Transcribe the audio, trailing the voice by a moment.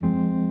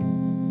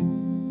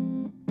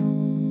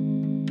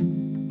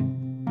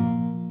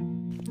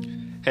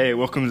Hey,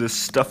 welcome to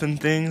Stuffin'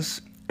 Things,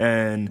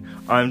 and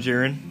I'm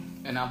Jaron.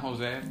 And I'm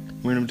Jose.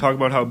 We're going to talk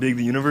about how big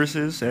the universe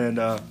is and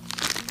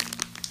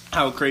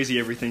how crazy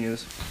everything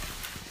is.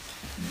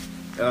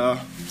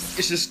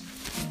 It's just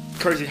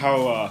crazy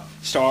how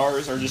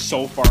stars are just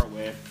so far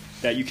away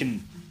that you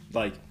can,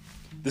 like,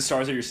 the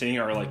stars that you're seeing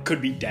are, like,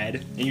 could be dead,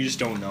 and you just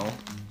don't know.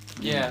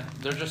 Yeah,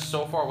 they're just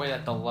so far away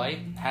that the light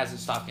hasn't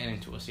stopped getting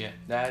to us yet.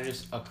 That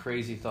is a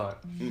crazy thought.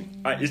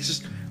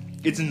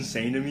 It's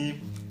insane to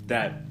me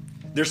that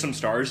there's some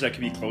stars that could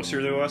be closer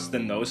to us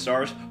than those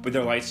stars, but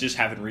their lights just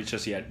haven't reached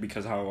us yet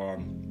because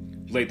how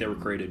late they were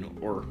created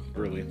or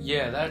early.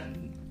 Yeah,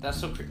 that's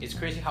so it's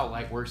crazy how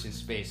light works in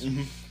space.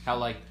 Mm-hmm. How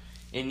like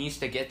it needs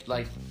to get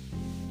like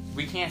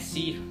we can't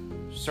see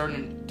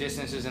certain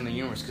distances in the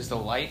universe because the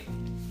light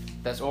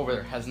that's over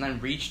there hasn't then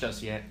reached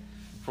us yet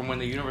from when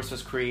the universe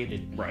was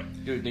created.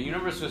 Right. Dude, the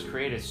universe was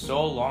created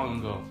so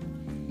long ago,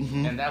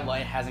 and that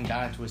light hasn't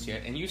gotten to us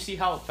yet. And you see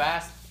how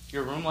fast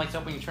your room lights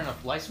up when you turn a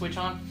light switch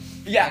on?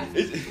 Yeah,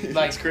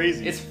 it's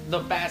crazy. It's the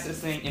fastest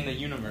thing in the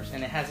universe,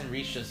 and it hasn't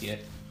reached us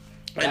yet.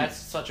 That's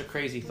such a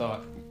crazy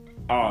thought.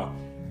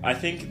 I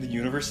think the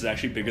universe is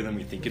actually bigger than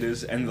we think it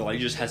is, and the light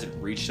just hasn't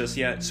reached us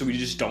yet, so we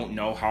just don't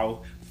know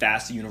how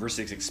fast the universe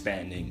is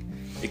expanding.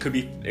 It could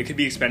be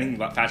expanding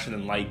faster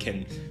than light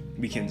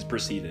we can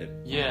perceive it.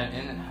 Yeah,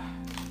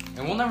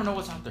 and we'll never know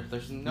what's out there.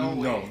 There's no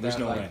way. There's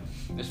no way.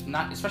 It's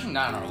not, especially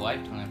not in our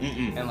lifetime,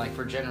 and like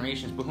for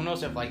generations. But who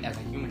knows if like as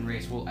a human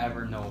race we'll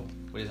ever know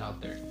what is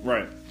out there?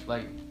 Right.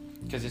 Like,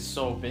 because it's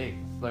so big.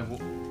 Like,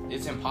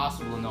 it's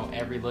impossible to know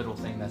every little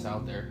thing that's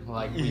out there.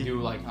 Like we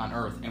do like on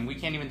Earth, and we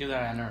can't even do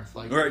that on Earth.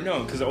 Like, right?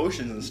 No, because the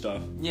oceans and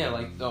stuff. Yeah,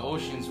 like the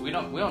oceans. We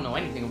don't know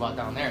anything about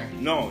down there.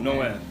 No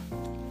way.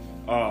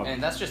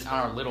 And that's just on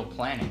our little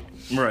planet.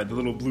 Right, the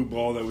little blue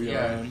ball that we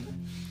are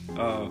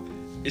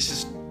on. It's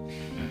just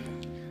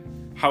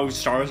how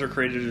stars are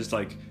created is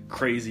like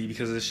crazy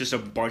because it's just a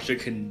bunch of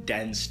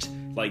condensed,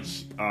 like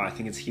I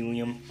think it's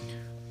helium.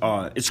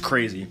 It's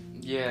crazy.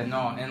 Yeah,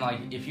 no, and like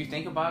if you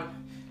think about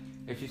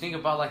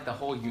like the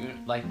whole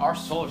like our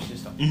solar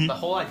system, the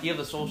whole idea of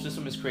the solar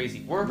system is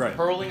crazy. We're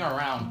hurling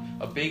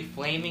around a big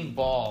flaming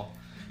ball,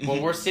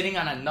 while we're sitting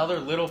on another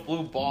little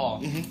blue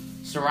ball,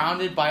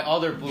 surrounded by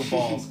other blue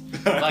balls.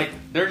 Like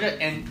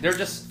they're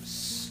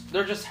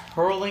just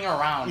hurling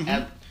around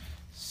at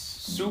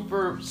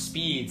super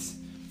speeds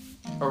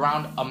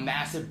around a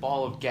massive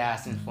ball of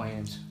gas and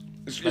flames.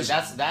 Like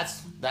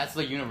that's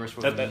the universe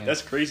we're living in.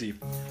 That's crazy.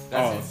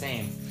 That's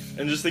insane.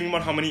 And just thinking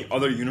about how many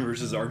other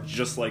universes are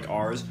just like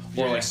ours,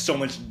 or like so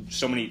much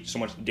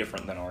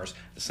different than ours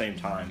at the same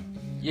time.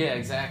 Yeah,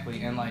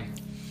 exactly. And like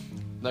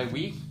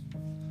we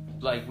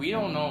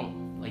don't know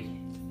like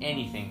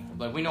anything.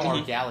 Like we know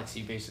our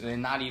galaxy basically,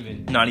 and not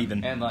even.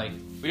 And like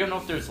we don't know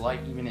if there's life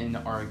even in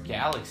our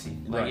galaxy.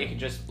 Like it could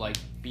just like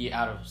be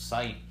out of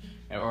sight,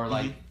 or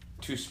like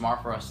too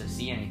smart for us to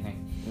see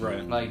anything.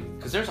 Right. Like,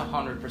 because there's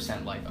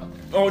 100% life out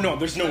there. Oh no,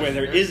 there's no way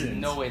there isn't.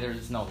 No way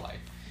there's no life.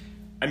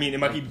 I mean,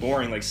 it might be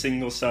boring, like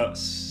single cell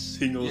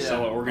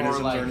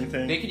organisms or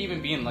anything. They could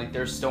even be in like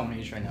their Stone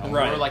Age right now.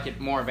 Right. We're like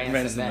more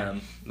advanced than them.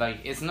 them.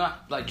 Like it's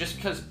not like just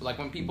because like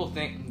when people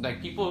think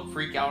like people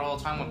freak out all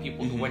the time when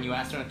people when you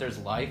ask them if there's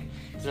life,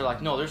 they're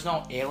like, no, there's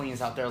no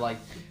aliens out there. Like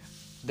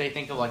they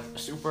think of like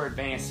super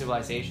advanced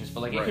civilizations,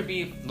 but like it could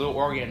be little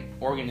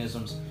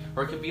organisms,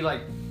 or it could be like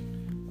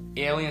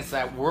aliens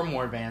that we're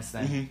more advanced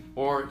than,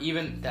 or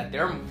even that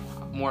they're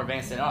more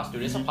advanced than us,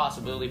 dude. It's a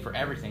possibility for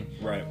everything.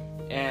 Right.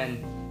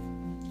 And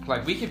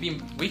like we could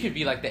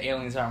be like the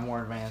aliens that are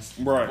more advanced.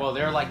 Right. Well,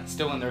 they're like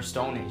still in their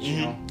Stone Age,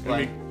 you know.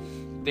 Like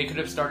they could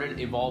have started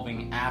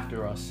evolving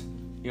after us,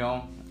 you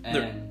know.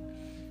 And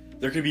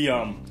there could be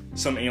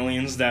some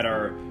aliens that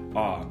are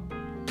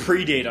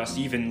predate us,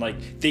 even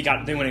like they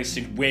went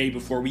extinct way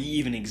before we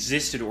even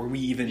existed, or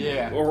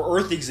or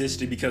Earth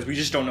existed, because we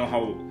just don't know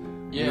how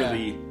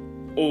really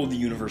old the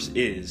universe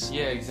is.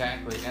 Yeah,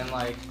 exactly. And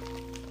like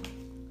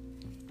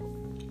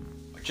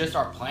just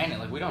our planet,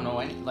 like we don't know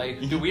any, like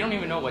dude, we don't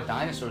even know what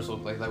dinosaurs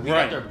look like. Like we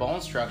got their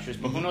bone structures,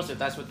 but who knows if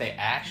that's what they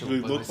actually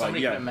look like.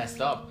 Somebody could have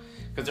messed up,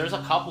 because there's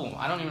a couple,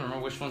 I don't even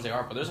remember which ones they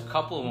are, but there's a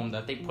couple of them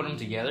that they put them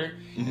together,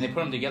 and they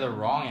put them together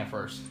wrong at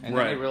first, and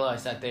then they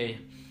realized that they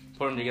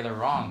put them together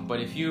wrong.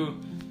 But if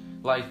you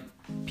like,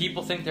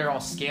 people think they're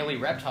all scaly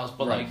reptiles,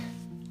 but like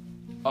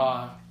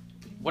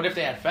what if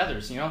they had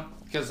feathers, you know?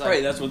 Because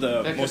that's what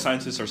most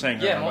scientists are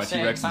saying. Yeah, most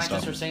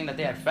scientists are saying that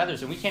they had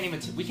feathers, and we can't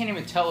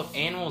even tell if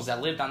animals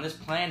that lived on this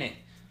planet,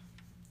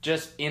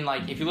 just in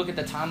like, if you look at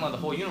the timeline of the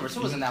whole universe,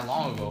 it wasn't that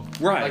long ago.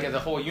 Right. Like the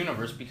whole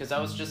universe, because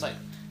that was just like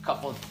a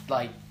couple of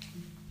like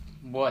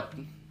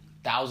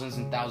thousands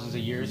and thousands of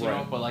years, you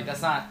know. But like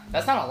that's not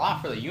a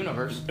lot for the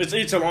universe.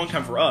 It's a long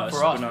time for us.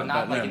 But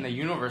not like in the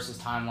universe's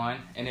timeline.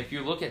 And if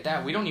you look at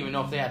that, we don't even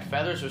know if they had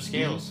feathers or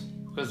scales,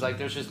 because like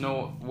there's just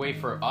no way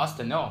for us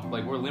to know.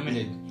 Like we're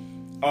limited.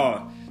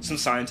 Some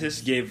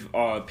scientists gave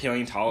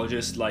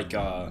paleontologists like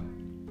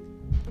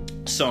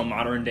some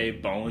modern day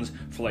bones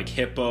for like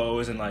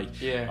hippos and like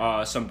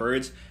some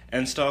birds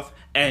and stuff,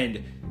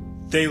 and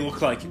they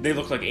look like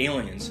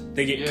aliens.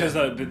 They get because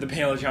the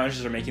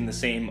paleontologists are making the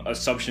same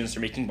assumptions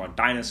they're making about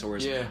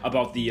dinosaurs,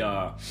 about the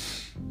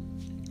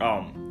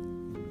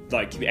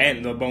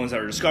and the bones that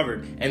are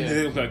discovered, and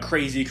they look like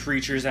crazy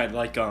creatures that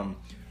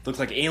look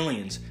like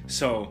aliens.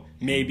 So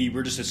maybe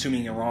we're just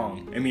assuming they're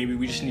wrong, and maybe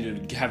we just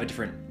need to have a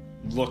different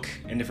look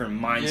and different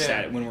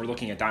mindset when we're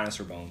looking at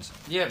dinosaur bones.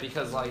 Yeah,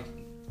 because like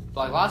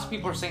lots of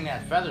people are saying they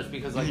had feathers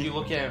because you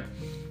look at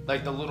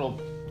like the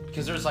little,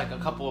 because there's like a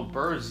couple of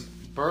bird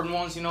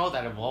ones,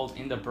 that evolved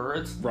into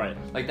birds, right?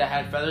 Like that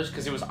had feathers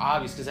because it was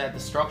obvious because they had the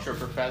structure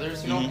for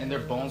feathers, and their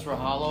bones were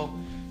hollow,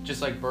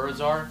 just like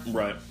birds are,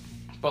 right?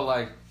 But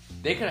like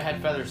they could have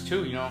had feathers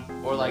too,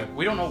 or like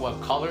we don't know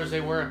what colors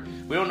they were.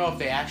 We don't know if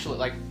they actually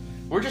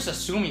we're just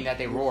assuming that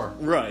they roar.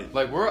 Right.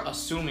 Like, we're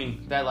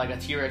assuming that, a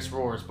T-Rex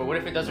roars. But what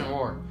if it doesn't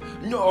roar?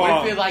 No.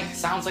 What if it,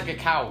 sounds like a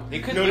cow?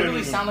 It could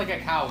literally sound like a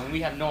cow, and we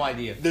have no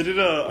idea.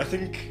 I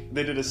think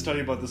they did a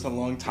study about this a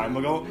long time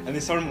ago, and they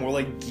sounded more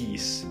like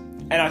geese.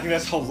 And I think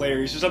that's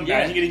hilarious. Just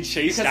imagine getting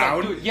chased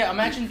down.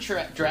 Imagine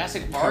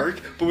Jurassic Park,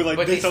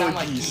 but they sound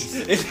like geese.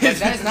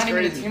 That is not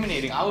even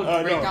intimidating. I would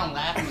break down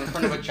laughing in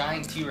front of a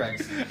giant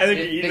T-Rex.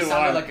 They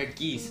sounded like a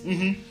geese.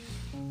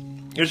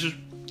 Mm-hmm. It's just...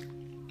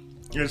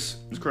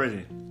 It's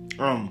crazy.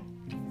 And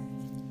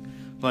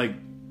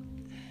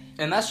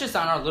that's just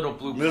on our little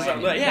blue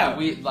planet.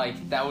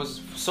 That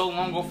was so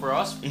long ago for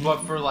us,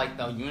 but for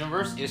the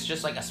universe, it's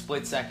just a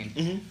split second.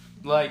 Mm-hmm.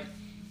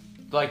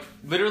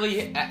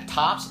 Literally at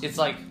tops, it's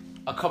a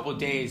couple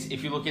days.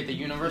 If you look at the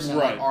universe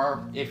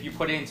and if you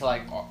put it into a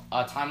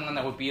timeline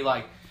that would be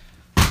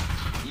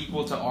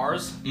equal to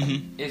ours,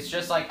 it's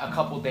just a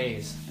couple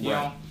days, you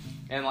know.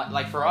 And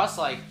for us,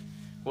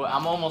 well,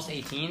 I'm almost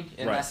 18,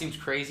 and that seems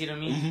crazy to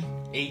me. Mm-hmm.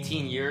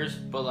 18 years,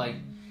 but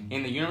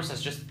in the universe,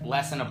 that's just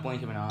less than a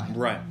blink of an eye.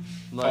 Right.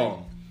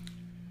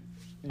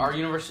 Our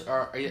universe,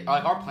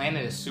 our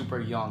planet is super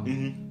young.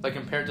 Mm-hmm.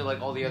 Compared to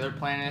all the other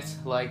planets,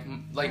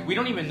 we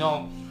don't even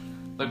know,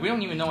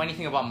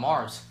 anything about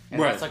Mars, and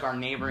that's our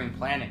neighboring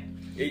planet.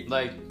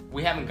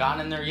 We haven't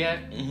gotten there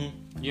yet.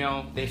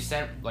 Mm-hmm. They've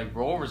sent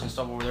rovers and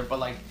stuff over there,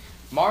 but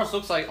Mars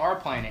looks like our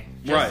planet,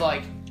 just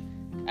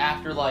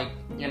after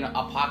an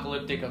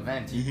apocalyptic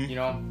event,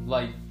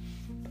 mm-hmm.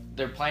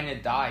 Their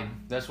planet died.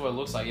 That's what it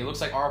looks like. It looks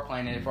like our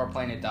planet if our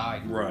planet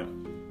died. Right.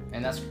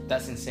 And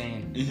that's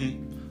insane.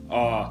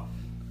 Mm-hmm.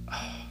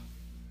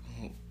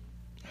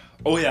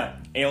 Oh yeah,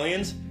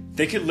 aliens.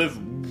 They could live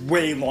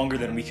way longer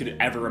than we could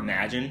ever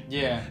imagine.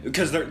 Yeah.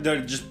 Because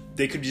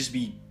they could just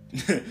be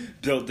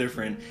built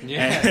different.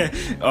 Yeah.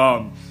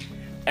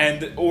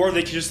 Or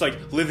they could just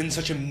live in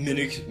such a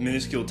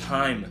minuscule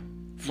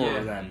time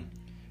for them.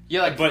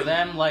 Yeah, for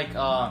them,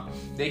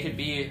 they could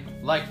be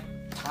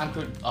time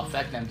could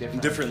affect them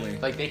differently.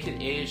 They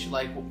could age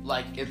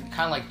it's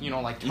kind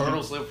of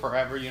turtles live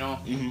forever,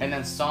 Mm-hmm. and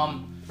then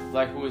some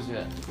who is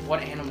it?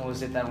 What animal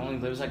is it that only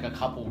lives a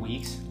couple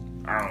weeks?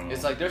 I don't know.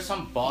 It's there's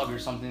some bug or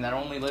something that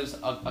only lives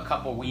a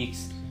couple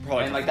weeks,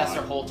 probably, and that's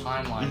their whole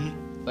timeline.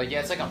 Mm-hmm.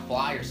 It's a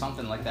fly or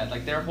something like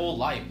that. Their whole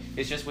life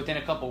is just within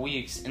a couple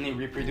weeks, and they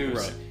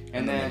reproduce,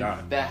 and then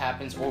that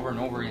happens over and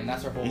over again.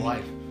 That's their whole mm-hmm.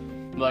 life.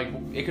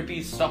 It could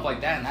be stuff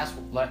like that, and that's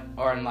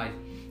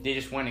they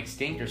just went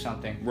extinct or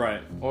something.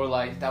 Right. Or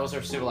that was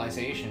their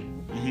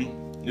civilization.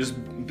 Mm-hmm. Just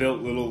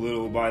built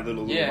little by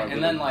little. Yeah,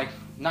 and then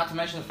not to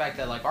mention the fact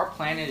that our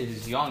planet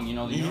is young. The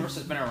mm-hmm. universe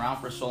has been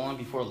around for so long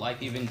before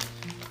life even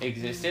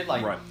existed.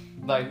 Right.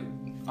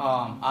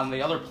 On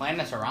the other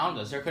planets around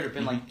us, there could have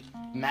been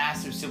mm-hmm.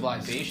 massive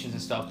civilizations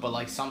and stuff,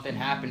 but something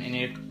happened and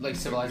it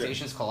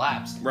civilizations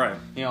collapsed. Right.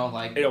 They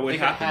could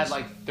have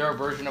had their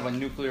version of a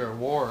nuclear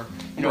war.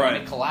 And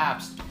it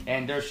collapsed,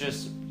 and there's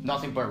just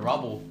nothing but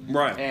rubble.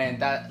 Right.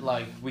 And that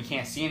we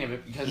can't see any of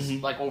it because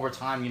mm-hmm. over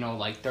time,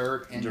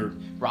 dirt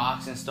and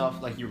rocks and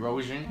stuff,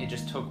 erosion, it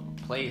just took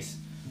place.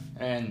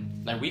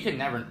 And we'll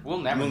never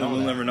know.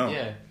 We'll never know.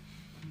 Yeah.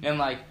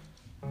 And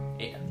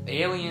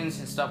aliens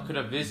and stuff could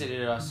have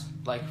visited us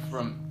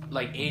from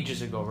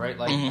ages ago, right?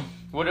 Mm-hmm.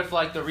 What if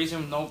the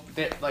reason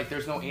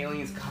there's no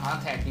aliens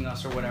contacting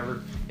us or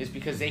whatever is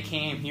because they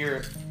came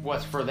here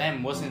for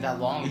them wasn't that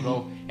long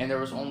ago, and there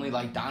was only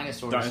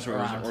dinosaurs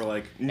around.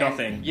 Or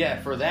nothing.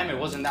 And, for them it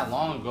wasn't that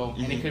long ago,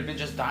 mm-hmm. and it could have been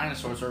just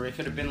dinosaurs, or it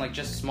could have been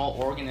just small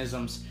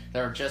organisms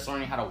that are just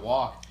learning how to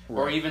walk,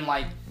 or even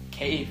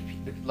cave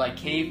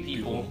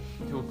people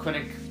who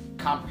couldn't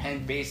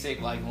comprehend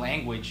basic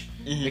language.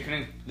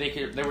 Mm-hmm.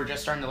 They were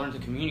just starting to learn to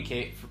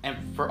communicate,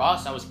 and for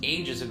us that was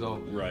ages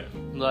ago. Right.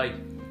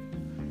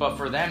 But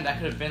for them that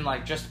could have been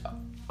that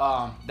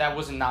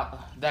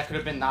could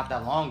have been not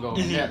that long ago.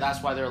 Mm-hmm. Yeah,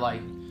 that's why they're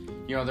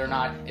they're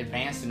not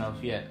advanced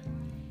enough yet.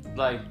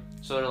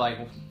 So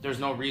they're there's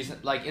no reason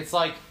it's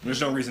there's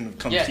no reason to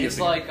come see us.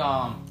 Yeah, it's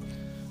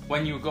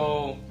when you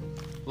go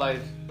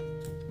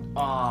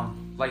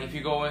if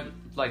you go in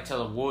to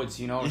the woods,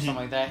 or mm-hmm. something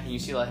like that, and you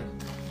see a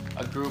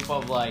group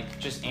of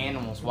just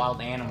animals,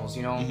 wild animals,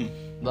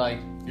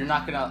 mm-hmm. You're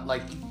not gonna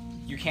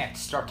you can't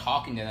start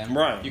talking to them.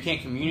 Right. You can't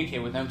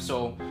communicate with them,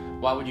 so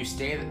why would you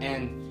stay?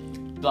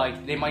 And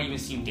like they might even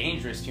seem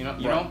dangerous, you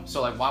know.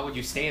 So like, why would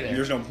you stay there?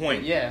 There's no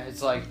point. Yeah,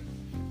 it's like,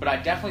 but I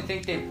definitely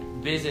think they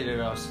visited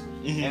us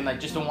and like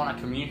just don't want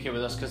to communicate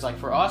with us, because like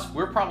for us,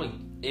 we're probably,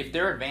 if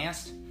they're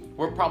advanced,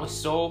 we're probably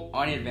so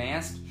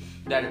unadvanced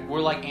that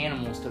we're like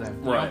animals to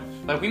them. Right.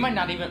 Know? Like we might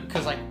not even,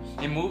 because like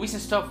in movies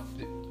and stuff,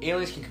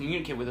 aliens can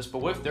communicate with us, but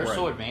what if they're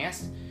so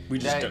advanced?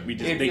 It'd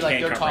be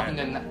like they're talking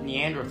to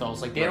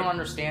Neanderthals. Like they don't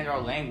understand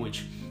our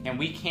language, and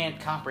we can't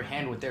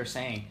comprehend what they're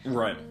saying.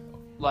 Right.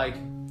 Like,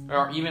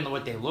 or even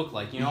what they look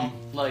like, you know?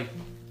 Like,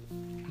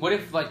 what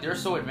if like they're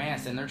so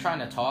advanced and they're trying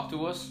to talk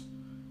to us,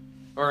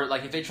 or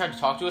like if they tried to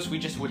talk to us, we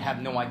just would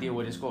have no idea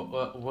what's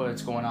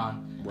going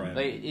on. Right.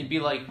 Like it'd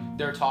be like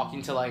they're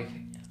talking to like,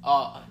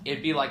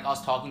 it'd be like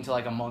us talking to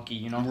like a monkey,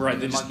 you know? Right.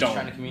 The monkey's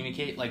trying to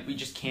communicate. Like we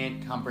just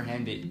can't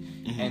comprehend it,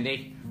 and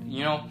they,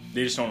 you know?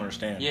 They just don't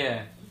understand.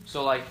 Yeah.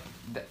 So like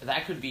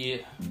that could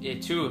be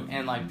it too,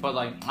 and like, but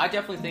like I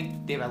definitely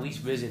think they've at least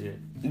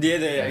visited. Yeah,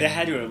 they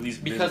had to at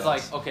least visit because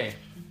like us. Okay,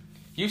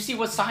 you see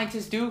what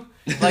scientists do?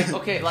 Like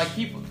okay, like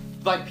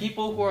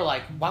people who are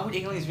like, why would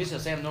aliens visit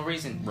us? They have no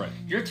reason. Right.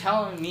 You're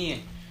telling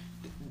me,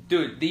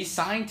 dude, these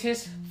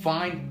scientists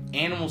find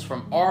animals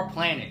from our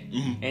planet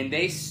and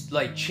they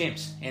like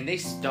chimps, and they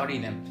study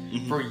them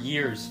for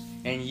years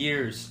and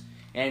years,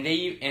 and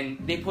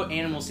they put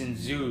animals in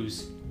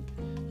zoos,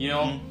 you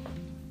know.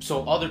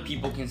 So other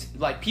people can,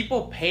 like,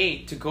 people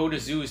pay to go to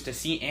zoos to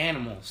see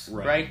animals,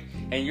 right?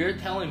 And you're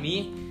telling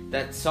me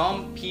that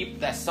some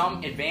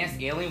advanced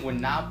alien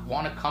would not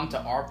want to come to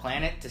our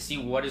planet to see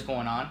what is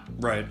going on?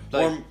 Right.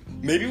 Like, or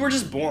maybe we're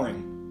just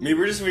boring. Maybe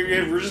we're just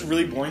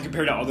really boring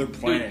compared to other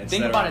planets. Dude,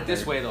 think about it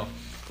this way though.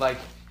 Like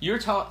you're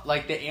telling,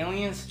 like the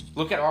aliens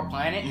look at our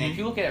planet, and if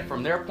you look at it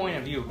from their point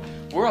of view,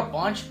 we're a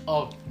bunch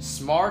of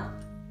smart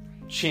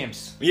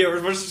chimps. Yeah, we're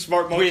a bunch of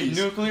smart monkeys with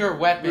nuclear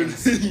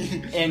weapons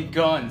and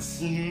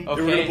guns. Okay, we're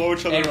gonna blow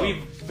each other up.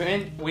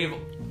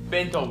 We've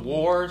been to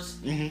wars,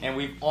 and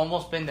we've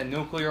almost been to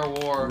nuclear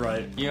war.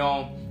 Right. You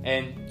know,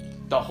 and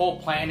the whole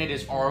planet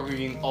is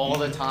arguing all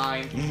the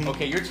time.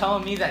 Okay, you're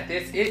telling me that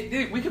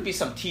we could be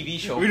some TV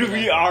show.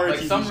 We are like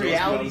a TV some show,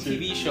 reality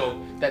TV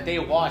show that they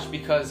watch,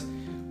 because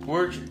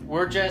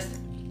we're just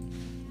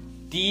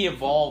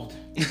de-evolved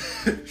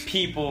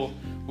people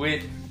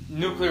with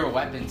nuclear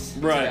weapons to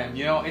them,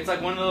 you know. It's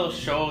like one of those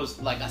shows,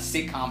 like a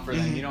sitcom for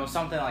them, you know,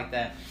 something like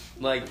that.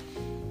 Like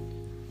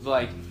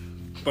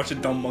bunch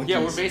of dumb monkeys.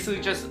 Yeah, we're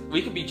basically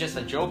we could be just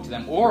a joke to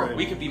them, or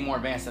we could be more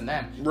advanced than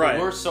them. Right.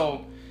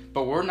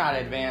 But we're not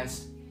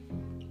advanced.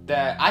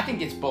 That I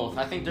think it's both.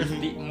 I think there's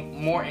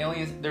more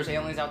aliens. There's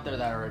aliens out there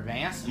that are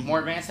advanced, more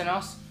advanced than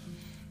us,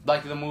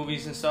 like the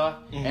movies and stuff.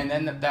 And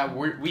then that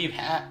we've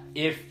had.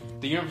 If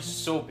the universe is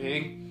so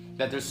big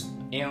that there's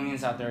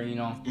aliens out there, you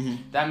know,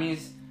 that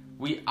means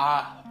we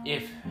are.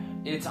 If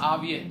it's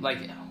obvious,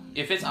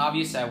 if it's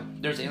obvious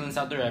that there's aliens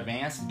out there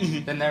advanced,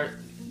 then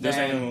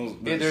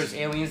there's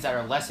aliens that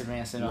are less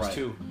advanced than us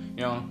too,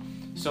 you know.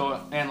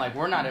 So, and like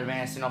we're not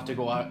advanced enough to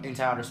go out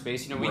into outer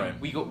space, you know.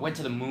 We went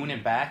to the moon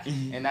and back,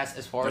 and that's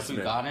as far as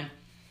we've gotten,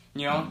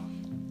 you know.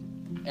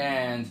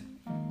 And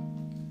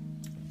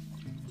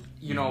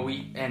you know,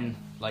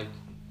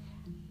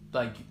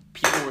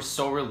 people were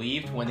so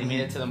relieved when they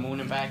made it to the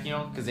moon and back, you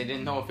know, because they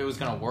didn't know if it was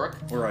gonna work,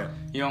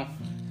 you know.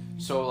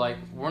 So like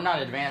we're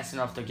not advanced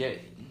enough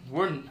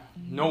we're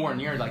nowhere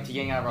near like to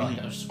getting out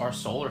of our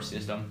solar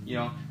system, you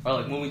know, or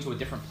like moving to a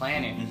different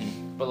planet.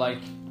 But like,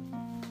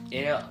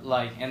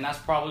 and that's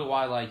probably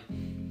why like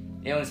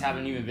aliens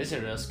haven't even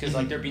visited us, because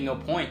like there'd be no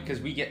point,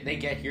 because they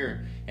get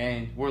here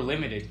and we're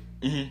limited.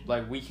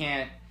 Like we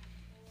can't,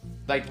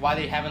 like why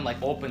they haven't like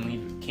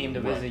openly came to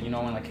visit, you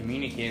know, and like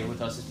communicated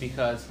with us is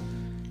because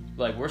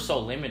like we're so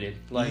limited.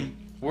 Like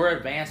we're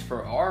advanced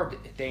for our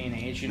day and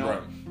age, you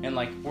know, and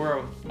like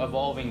we're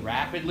evolving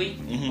rapidly,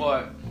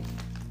 but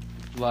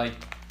like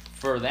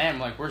for them,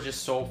 like we're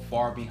just so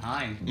far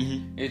behind.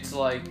 It's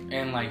like,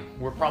 and like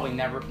we're probably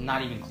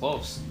not even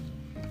close,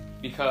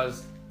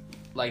 because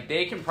like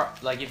they can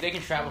if they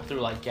can travel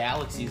through like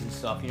galaxies and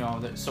stuff, you know,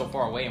 that's so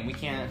far away, and we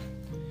can't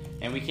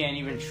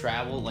even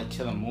travel like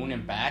to the moon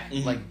and back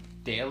like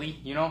daily,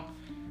 you know.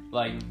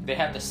 Like they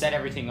have to set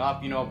everything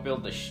up, you know,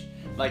 build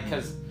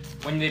because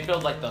when they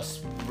build like the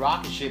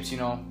rocket ships, you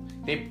know,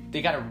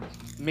 they gotta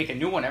make a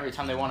new one every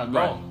time they want to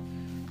go.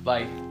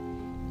 Like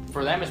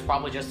for them, it's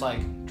probably just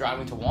like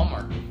driving to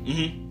Walmart,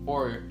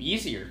 or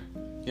easier,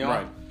 you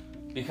know,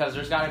 because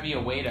there's got to be a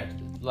way to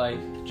like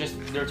just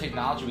their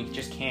technology. We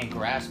just can't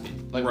grasp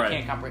it. Like we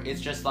can't comprehend.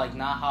 It's just like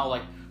not how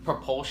like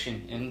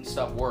propulsion and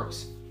stuff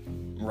works.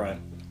 Right,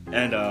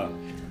 and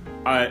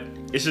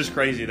it's just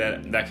crazy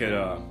that could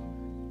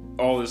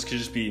all this could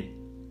just be.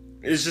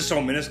 It's just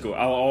so minuscule.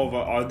 All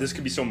of this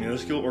could be so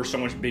minuscule or so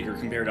much bigger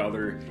compared to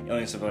other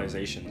alien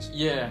civilizations.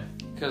 Yeah,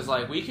 because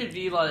like we could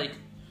be like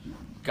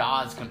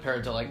gods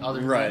compared to like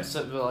other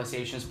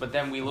civilizations, but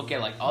then we look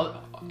at like other.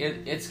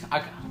 It's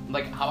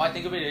like how I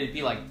think of it. It'd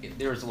be like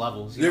there's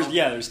levels. There's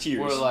tiers.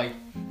 Where like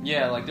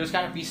there's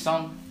got to be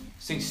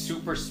something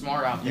super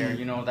smart out there,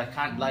 you know, that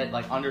kind of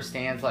like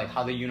understands like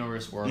how the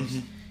universe works,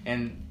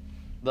 and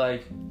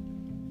like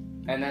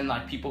and then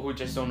like people who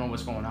just don't know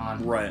what's going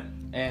on. Right.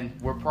 And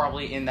we're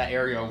probably in that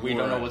area. We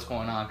don't know what's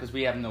going on because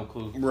we have no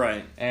clue.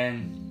 Right.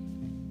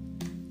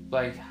 And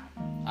like,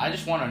 I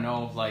just want to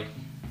know like,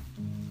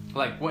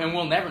 and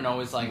we'll never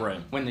know is like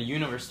when the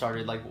universe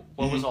started. Like,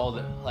 what was all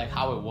the like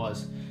how it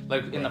was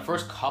like in the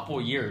first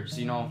couple years,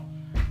 you know,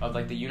 of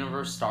like the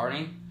universe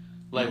starting.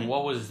 Like,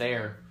 what was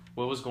there?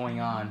 What was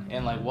going on?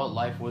 And like, what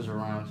life was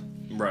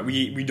around? Right.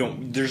 We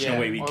don't. There's no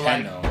way we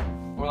can know.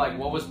 Or like,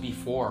 what was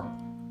before?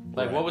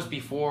 Like, what was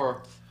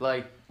before?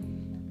 Like.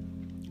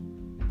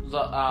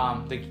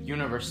 The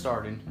universe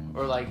started,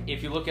 or like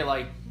if you look at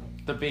like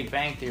the Big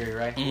Bang Theory,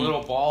 right? A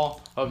little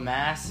ball of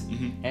mass,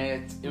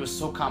 and it was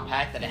so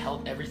compact that it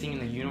held everything in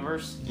the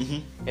universe.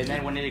 And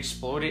then when it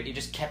exploded, it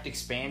just kept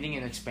expanding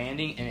and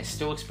expanding, and it's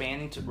still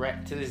expanding to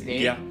this day.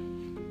 Yeah.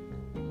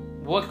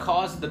 What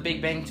caused the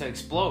Big Bang to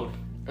explode,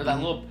 or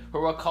that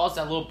or what caused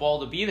that little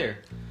ball to be there?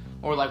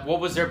 Or like, what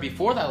was there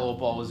before that little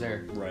ball was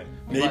there? Right.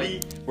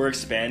 Maybe we're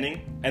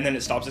expanding, and then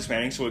it stops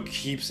expanding, so it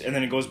keeps, and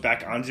then it goes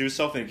back onto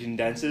itself, and it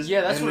condenses.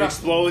 Yeah, that's and what it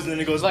explodes, and then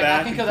it goes like,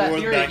 back I think and of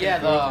forth, that theory, back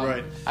and forth.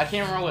 Right. I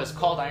can't remember what it's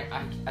called. I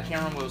can't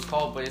remember what it's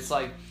called, but it's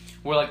like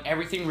where like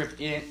everything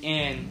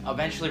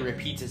eventually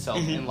repeats itself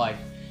in life.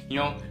 You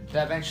know,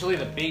 that eventually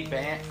the Big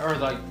Bang or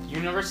the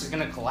universe is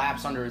gonna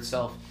collapse under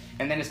itself,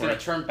 and then it's gonna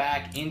turn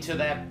back into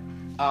that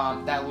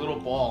little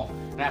ball.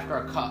 And after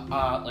a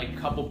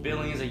couple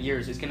billions of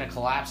years, it's gonna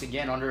collapse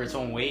again under its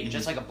own weight,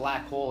 just like a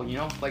black hole. You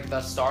know, like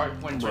the star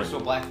when it turns to a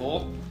black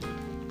hole,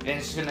 and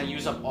it's gonna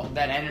use up all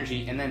that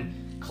energy and then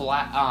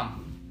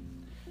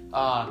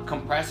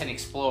compress and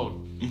explode.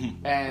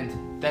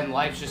 And then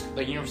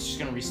the universe is just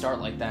gonna restart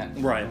like that.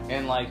 Right.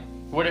 And like,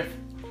 what if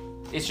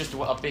it's just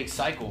a big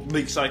cycle?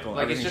 Big cycle.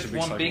 Like it's just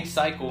one big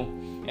cycle,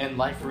 and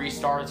life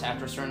restarts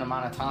after a certain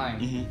amount of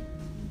time.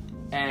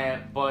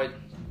 But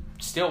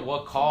still,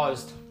 what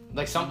caused?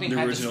 Like something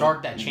had to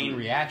start that chain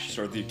reaction.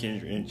 Start the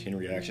chain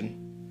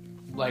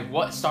reaction. Like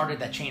what started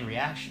that chain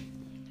reaction?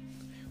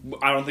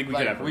 I don't think we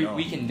could ever know.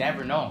 We can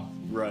never know.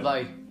 Right.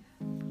 Like,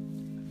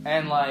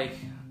 and like,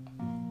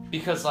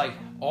 because like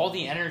all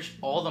the energy,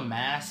 all the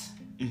mass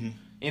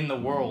in the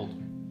world,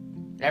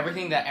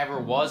 everything that ever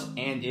was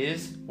and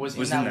was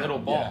in that little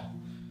ball.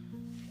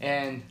 Yeah.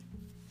 And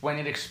when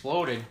it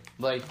exploded,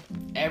 like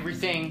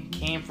everything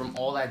came from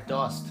all that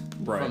dust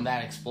from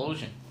that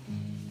explosion.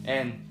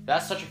 And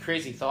that's such a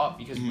crazy thought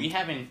because we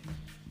haven't,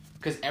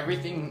 because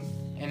everything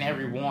and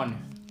everyone,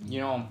 you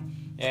know,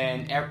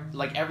 and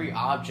every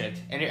object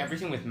and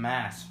everything with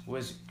mass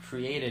was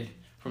created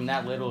from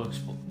that little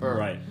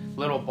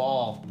little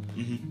ball,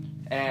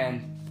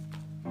 and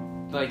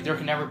like there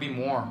can never be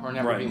more or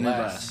never be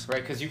less,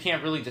 right? Because you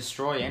can't really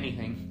destroy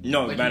anything.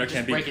 No, like, matter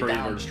can't be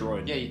created or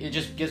destroyed. Yeah, it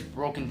just gets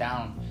broken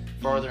down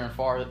farther and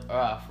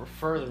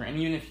further, and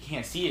even if you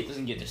can't see it, it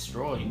doesn't get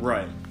destroyed.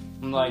 Right.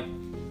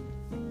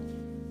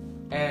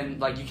 And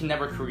like you can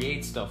never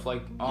create stuff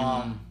like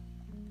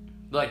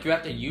like you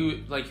have to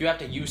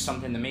use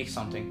something to make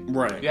something.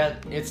 Right. Yeah,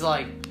 it's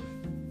like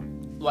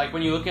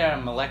when you look at it at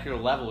a molecular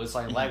level, it's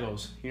like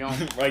Legos, you know.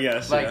 I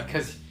guess. Like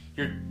because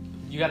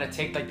you got to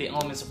take like the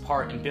elements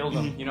apart and build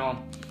them, you know,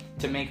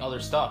 to make other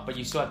stuff, but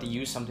you still have to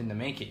use something to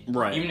make it.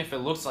 Right. Even if it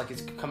looks like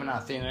it's coming out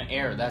of thin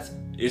air, it's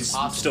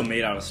impossible. Still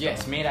made out of stuff. Yeah,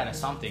 it's made out of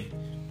something.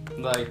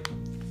 Like,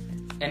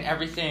 and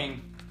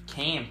everything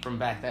came from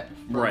there,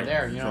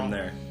 you know. From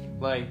there.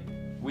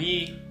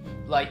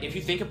 Like if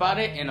you think about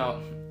it in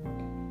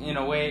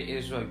a way,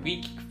 is like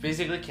we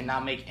physically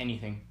cannot make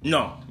anything.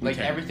 No. Like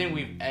everything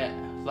we've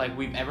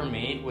ever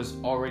made was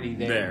already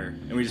there.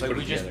 And we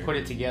just put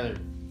it together.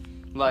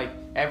 Like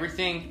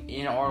everything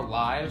in our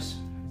lives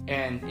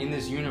and in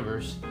this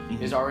universe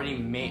is already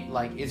made.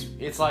 Like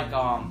it's like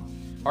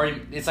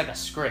a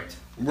script.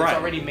 Right. It's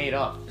already made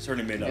up. It's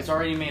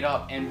already made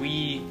up, and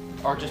we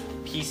are just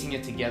piecing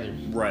it together.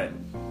 Right.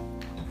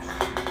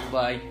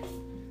 Like,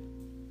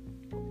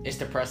 it's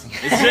depressing.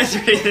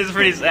 It's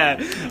pretty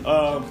sad.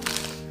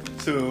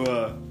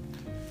 So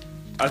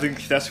I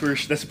think that's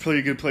a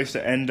pretty good place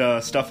to end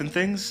Stuff and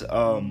Things.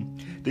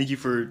 Thank you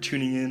for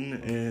tuning in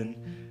and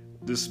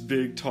this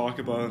big talk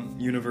about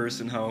universe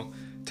and how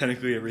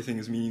technically everything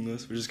is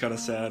meaningless, which is kind of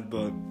sad,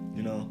 but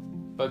you know.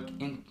 But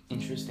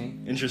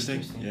interesting.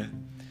 Interesting. Yeah.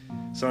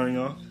 Signing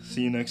off.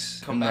 See you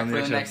next. Come back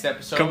for the next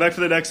episode. Come back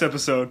for the next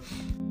episode.